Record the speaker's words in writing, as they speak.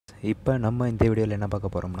இப்போ நம்ம இந்த வீடியோவில் என்ன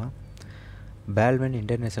பார்க்க போகிறோம்னா, PEARLVINE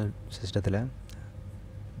இன்டர்நேஷ்னல் சிஸ்டத்தில்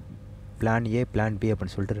பிளான் ஏ பிளான் பி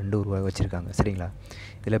அப்படின்னு சொல்லிட்டு 2 வச்சுருக்காங்க. சரிங்களா?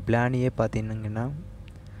 இதில் பிளான் ஏ பார்த்தீங்கன்னா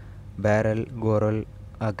பேரல், கோரல்,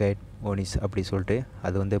 அகைட், ஓனிஸ் அப்படி சொல்லிட்டு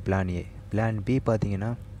அது வந்து பிளான் ஏ. பிளான் பி பார்த்தீங்கன்னா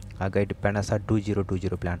அகைட் பெனாசா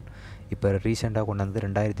 2020 பிளான். இப்போ ரீசெண்டாக கொண்டாந்து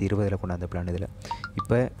 2020 கொண்டாந்த பிளான். இதில்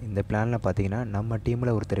இப்போ இந்த பிளானில் பார்த்தீங்கன்னா நம்ம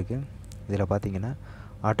டீமில் ஒருத்தருக்கு இதில் பார்த்தீங்கன்னா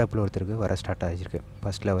ஆட்டோஃபுல் ஒருத்தருக்கு வர ஸ்டார்ட் ஆகிருக்கு.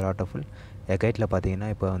 First level ஆட்டோஃபுல். எகைட்டில் பார்த்தீங்கன்னா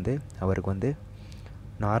இப்போ வந்து அவருக்கு வந்து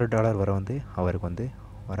 $6 வர வந்து அவருக்கு வந்து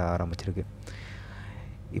வர ஆரம்பிச்சிருக்கு.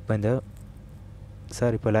 இப்போ இந்த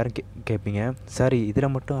சார் இப்போ எல்லோரும் கேட்பீங்க, சார்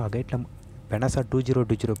இதில் மட்டும் அகைட்டில் பெனாசா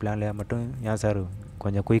 2020 பிளானில் மட்டும் ஏன் சார்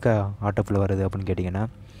கொஞ்சம் குயிக்காக ஆட்டோஃபுல் வருது அப்படின்னு கேட்டிங்கன்னா,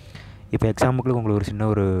 இப்போ எக்ஸாம்பிளுக்கு உங்களுக்கு ஒரு சின்ன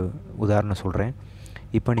ஒரு உதாரணம் சொல்கிறேன்.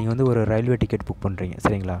 இப்போ நீங்கள் வந்து ஒரு ரயில்வே டிக்கெட் புக் பண்ணுறீங்க.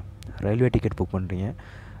 சரிங்களா? ரயில்வே டிக்கெட் புக் பண்ணுறீங்க.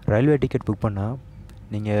 ரயில்வே டிக்கெட் புக் பண்ணால்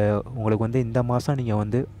நீங்கள் உங்களுக்கு வந்து இந்த மாதம் நீங்கள்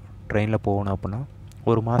வந்து ட்ரெயினில் போகணும் அப்படின்னா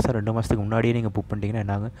 1 மாதம் 2 மாதத்துக்கு முன்னாடியே நீங்கள் புக் பண்ணிட்டீங்கன்னா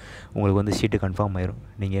என்னாங்க, உங்களுக்கு வந்து சீட்டு கன்ஃபார்ம் ஆயிரும்.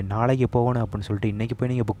 நீங்கள் நாளைக்கு போகணும் அப்படின்னு சொல்லிட்டு இன்றைக்கி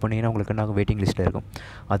போய் நீங்கள் புக் பண்ணிங்கன்னா உங்களுக்கு என்னாகும், வெயிட்டிங் லிஸ்ட்டில் இருக்கும்.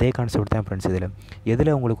 அதே கான்செப்ட் தான் ஃப்ரெண்ட்ஸ்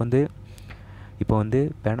இதில் உங்களுக்கு வந்து இப்போ வந்து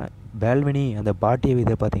PEARLVINE அந்த பாட்டிய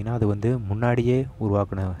இதை பார்த்திங்கன்னா அது வந்து முன்னாடியே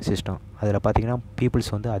உருவாக்கின சிஸ்டம். அதில் பார்த்திங்கன்னா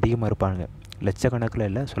பீப்புள்ஸ் வந்து அதிகமாக இருப்பாங்க. லட்சக்கணக்கில்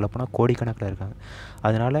இல்லை, சொல்லப்போனால் கோடிக்கணக்கில் இருக்காங்க.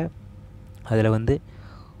 அதனால் அதில் வந்து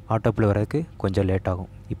ஆட்டோப்பில் வர்றதுக்கு கொஞ்சம் லேட் ஆகும்.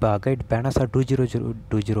 இப்போ அகைட் பெனாசா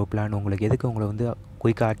 2020 பிளான் உங்களுக்கு எதுக்கு உங்களை வந்து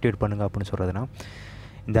குயிக்காக ஆக்டிவேட் பண்ணுங்கள் அப்படின்னு சொல்கிறதுனா,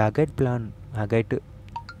 இந்த அகைட் பிளான் அகைட்டு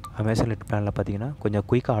அமேசான் பிளானில் பார்த்திங்கன்னா கொஞ்சம்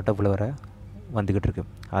குயிக்காக ஆட்டோப்பில் வர வந்துக்கிட்டு இருக்குது.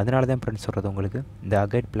 அதனால தான் ஃப்ரெண்ட்ஸ் சொல்கிறது உங்களுக்கு இந்த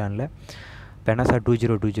அகைட் பிளானில் பெனாசா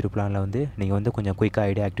 2020 பிளானில் வந்து நீங்கள் வந்து கொஞ்சம் குயிக்காக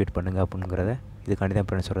ஐடியா ஆக்டிவேட் பண்ணுங்கள் அப்படிங்கிறத இதுக்காண்டி தான்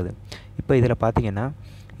ஃப்ரெண்ட்ஸ் சொல்கிறது. இப்போ இதில் பார்த்தீங்கன்னா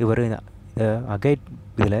இவர் அகைட்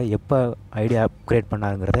இதில் எப்போ ஐடியா அப்கிரேட்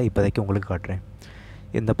பண்ணாருங்கிறத இப்போதைக்கு உங்களுக்கு காட்டுறேன்.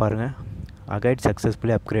 இந்த பாருங்கள், அகைட்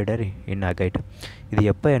சக்ஸஸ்ஃபுல்லி அப்கிரேடர் இன் அகைட். இது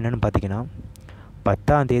எப்போ என்னென்னு பார்த்தீங்கன்னா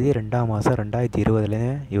 10ஆம் தேதி 2ஆம் மாதம் 2020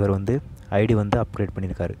 இவர் வந்து ஐடி வந்து அப்கிரேட்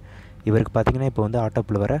பண்ணியிருக்காரு. இவருக்கு பார்த்திங்கன்னா இப்போ வந்து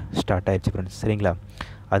ஆட்டோப்பில் வர ஸ்டார்ட் ஆகிடுச்சு ஃப்ரெண்ட்ஸ். சரிங்களா?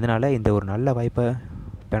 அதனால் இந்த ஒரு நல்ல வாய்ப்பை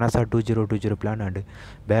பெனாசா 2020 பிளான் அண்டு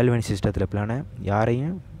PEARLVINE சிஸ்டத்தில் பிளானை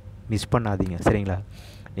யாரையும் மிஸ் பண்ணாதீங்க. சரிங்களா?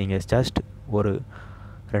 நீங்கள் ஜஸ்ட் ஒரு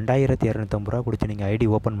 2250 ரூபா கொடுத்து நீங்கள் ஐடி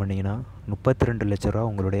ஓப்பன் பண்ணிங்கன்னா 32 லட்ச ரூபா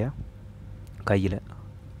உங்களுடைய கையில்.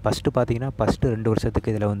 ஃபஸ்ட்டு பார்த்தீங்கன்னா ஃபஸ்ட்டு 2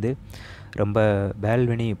 வருஷத்துக்கு இதில் வந்து ரொம்ப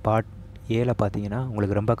PEARLVINE பார்ட் ஏல பார்த்தீங்கன்னா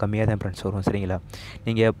உங்களுக்கு ரொம்ப கம்மியாக தான் ஃப்ரெண்ட்ஸ் வரும். சரிங்களா?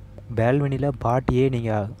 நீங்கள் PEARLVINE பார்ட் ஏ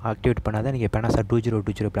நீங்கள் ஆக்டிவேட் பண்ணால் தான் நீங்கள் பெனாசா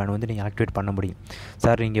 2020 பிளான் வந்து நீங்கள் ஆக்டிவேட் பண்ண முடியும்.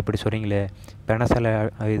 சார் நீங்கள் இப்படி சொல்கிறீங்களே, பெனாசாவில்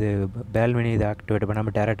இது PEARLVINE இதை ஆக்டிவேட்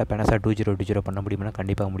பண்ணாமல் டேரெக்டாக பெனாசா 2020 பண்ண முடியும்னா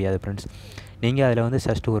கண்டிப்பாக முடியாது ஃப்ரெண்ட்ஸ். நீங்கள் அதில் வந்து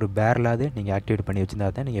ஜஸ்ட் ஒரு பேரலாவது நீங்கள் ஆக்டிவேட் பண்ணி வச்சுருந்தா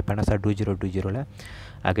தான் நீங்கள் பெனாசா 2020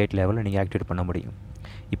 அகைட் லெவலில் நீங்கள் ஆக்டிவேட் பண்ண முடியும்.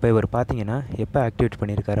 இப்போ இவர் பார்த்தீங்கன்னா எப்போ ஆக்டிவேட்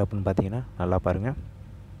பண்ணியிருக்காரு அப்படின்னு பார்த்தீங்கன்னா நல்லா பாருங்கள்.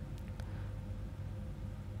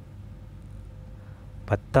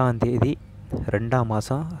 10ஆம் தேதி 2ஆம்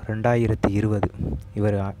மாதம் 2020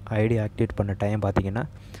 இவர் ஐடி ஆக்டிவேட் பண்ண டைம் பார்த்திங்கன்னா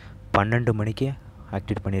 12 மணிக்கு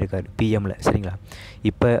ஆக்டிவேட் பண்ணியிருக்காரு பிஎம்மில். சரிங்களா?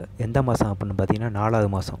 இப்போ எந்த மாதம் அப்படின்னு பார்த்தீங்கன்னா 4ஆவது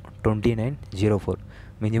மாதம் 29/04.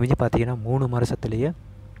 மிஞ்சி பார்த்தீங்கன்னா 3 மாதத்துலேயே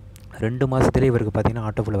 2 மாதத்துலேயே இவருக்கு பார்த்திங்கன்னா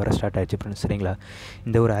ஆட்டோஃபுல் வர ஸ்டார்ட் ஆகிடுச்சு ஃப்ரெண்ட்ஸ். சரிங்களா?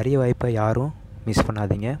 இந்த ஒரு அரிய வாய்ப்பை யாரும் மிஸ்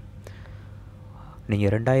பண்ணாதீங்க.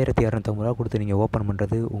 நீங்கள் 2250 ரூபா கொடுத்து நீங்கள் ஓப்பன்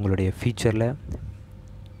பண்ணுறது உங்களுடைய ஃப்யூச்சரில்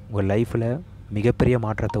உங்கள் லைஃப்பில் மிகப்பெரிய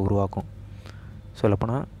மாற்றத்தை உருவாக்கும்.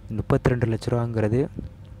 சொல்லப்போனால் 32 லட்ச ரூபாங்கிறது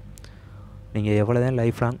நீங்கள் எவ்வளோ தான்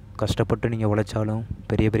லைஃப் லாங் கஷ்டப்பட்டு நீங்கள் உழைச்சாலும்,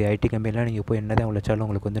 பெரிய பெரிய ஐடி கம்பெனிலாம் நீங்கள் போய் என்ன தான் உழைச்சாலும்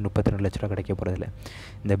உங்களுக்கு வந்து 32 லட்ச ரூபா கிடைக்க போகிறதில்ல.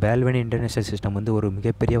 இந்த PEARLVINE இன்டர்நேஷ்னல் சிஸ்டம் வந்து ஒரு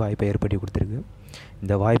மிகப்பெரிய வாய்ப்பை ஏற்படுத்தி கொடுத்துருக்கு.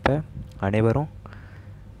 இந்த வாய்ப்பை அனைவரும்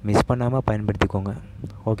மிஸ் பண்ணாமல் பயன்படுத்திக்கோங்க.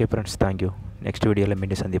 Okay friends, thank you. நெக்ஸ்ட் வீடியோவில்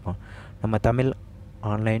மீண்டும் சந்திப்போம். நம்ம தமிழ்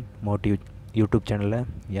ஆன்லைன் மோட்டிவ் யூடியூப் சேனலில்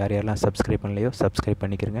யார் யாரெல்லாம் சப்ஸ்கிரைப் பண்ணலையோ சப்ஸ்கிரைப்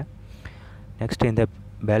பண்ணிக்கிறங்க. நெக்ஸ்ட்டு இந்த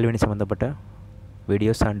PEARLVINE சம்மந்தப்பட்ட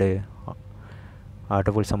வீடியோஸ் அண்டு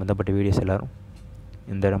ஆட்டோஃபுல் சம்மந்தப்பட்ட வீடியோஸ் எல்லோரும்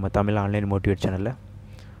இந்த நம்ம தமிழ் ஆன்லைன் மோட்டிவேட் சேனலில்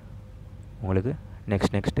உங்களுக்கு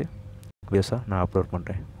நெக்ஸ்ட்டு வீடியோஸாக நான் அப்லோட்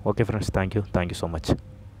பண்ணுறேன். Okay friends, thank you so much.